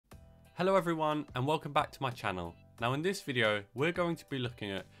Hello everyone and welcome back to my channel. Now in this video we're going to be looking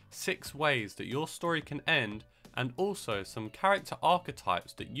at 6 ways that your story can end and also some character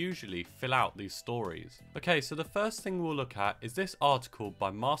archetypes that usually fill out these stories. Okay, so the first thing we'll look at is this article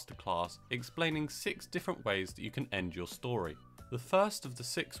by Masterclass explaining 6 different ways that you can end your story. The first of the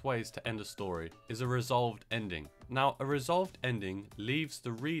 6 ways to end a story is a resolved ending. Now, a resolved ending leaves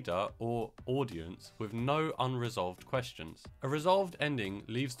the reader or audience with no unresolved questions. A resolved ending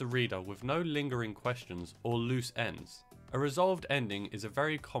leaves the reader with no lingering questions or loose ends. A resolved ending is a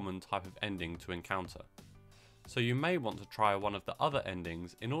very common type of ending to encounter. So you may want to try one of the other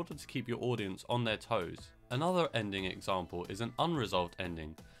endings in order to keep your audience on their toes. Another ending example is an unresolved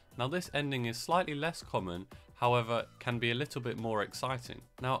ending. Now this ending is slightly less common, however can be a little bit more exciting.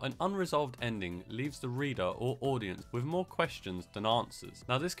 Now an unresolved ending leaves the reader or audience with more questions than answers.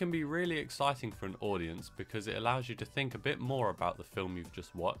 Now this can be really exciting for an audience because it allows you to think a bit more about the film you've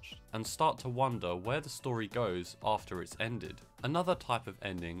just watched and start to wonder where the story goes after it's ended. Another type of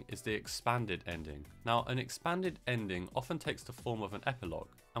ending is the expanded ending. Now an expanded ending often takes the form of an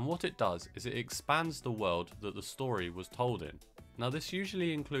epilogue, and what it does is it expands the world that the story was told in. Now this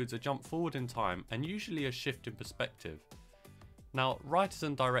usually includes a jump forward in time and usually a shift in perspective. Now writers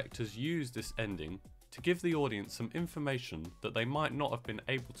and directors use this ending to give the audience some information that they might not have been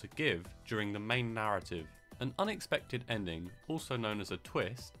able to give during the main narrative. An unexpected ending, also known as a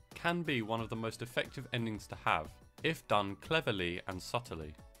twist, can be one of the most effective endings to have, if done cleverly and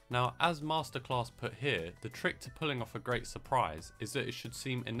subtly. Now, as Masterclass put here, the trick to pulling off a great surprise is that it should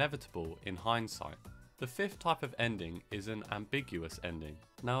seem inevitable in hindsight. The 5th type of ending is an ambiguous ending.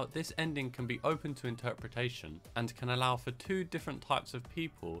 Now this ending can be open to interpretation and can allow for 2 different types of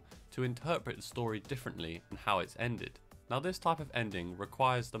people to interpret the story differently and how it's ended. Now this type of ending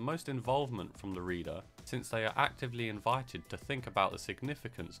requires the most involvement from the reader since they are actively invited to think about the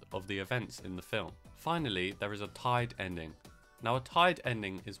significance of the events in the film. Finally, there is a tied ending. Now a tied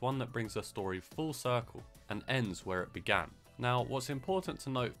ending is one that brings a story full circle and ends where it began. Now what's important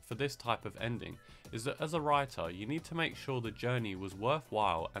to note for this type of ending is that as a writer you need to make sure the journey was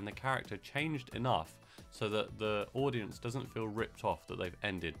worthwhile and the character changed enough so that the audience doesn't feel ripped off that they've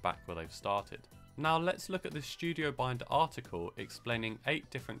ended back where they've started. Now let's look at this Studio Binder article explaining 8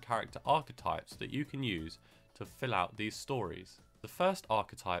 different character archetypes that you can use to fill out these stories. The first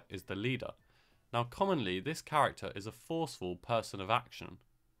archetype is the leader. Now commonly this character is a forceful person of action.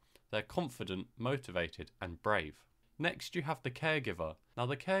 They're confident, motivated and brave. Next you have the caregiver. Now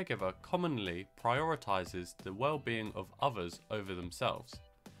the caregiver commonly prioritizes the well-being of others over themselves.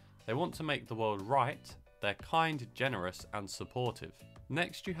 They want to make the world right, they're kind, generous and supportive.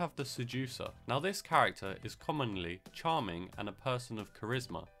 Next you have the seducer. Now this character is commonly charming and a person of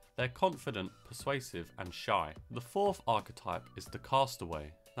charisma. They're confident, persuasive and shy. The 4th archetype is the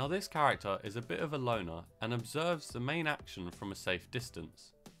castaway. Now this character is a bit of a loner and observes the main action from a safe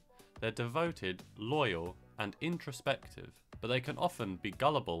distance. They're devoted, loyal and introspective, but they can often be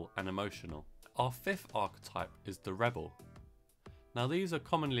gullible and emotional. Our 5th archetype is the rebel. Now these are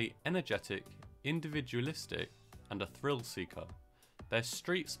commonly energetic, individualistic and a thrill seeker. They're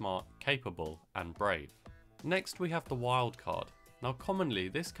street smart, capable and brave. Next we have the wild card. Now commonly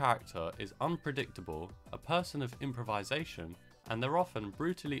this character is unpredictable, a person of improvisation, and they're often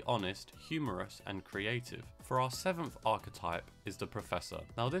brutally honest, humorous and creative. For our 7th archetype is the professor.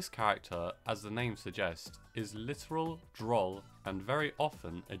 Now this character, as the name suggests, is literal, droll and very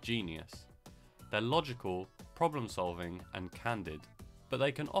often a genius. They're logical, problem solving and candid, but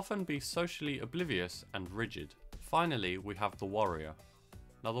they can often be socially oblivious and rigid. Finally we have the warrior.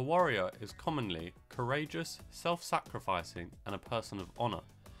 Now the warrior is commonly courageous, self-sacrificing and a person of honour.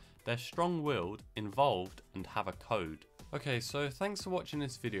 They're strong-willed, involved and have a code. Okay, so thanks for watching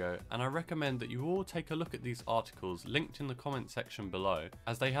this video and I recommend that you all take a look at these articles linked in the comment section below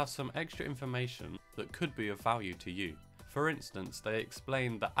as they have some extra information that could be of value to you. For instance, they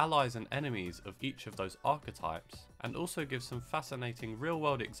explain the allies and enemies of each of those archetypes and also give some fascinating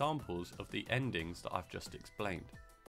real-world examples of the endings that I've just explained.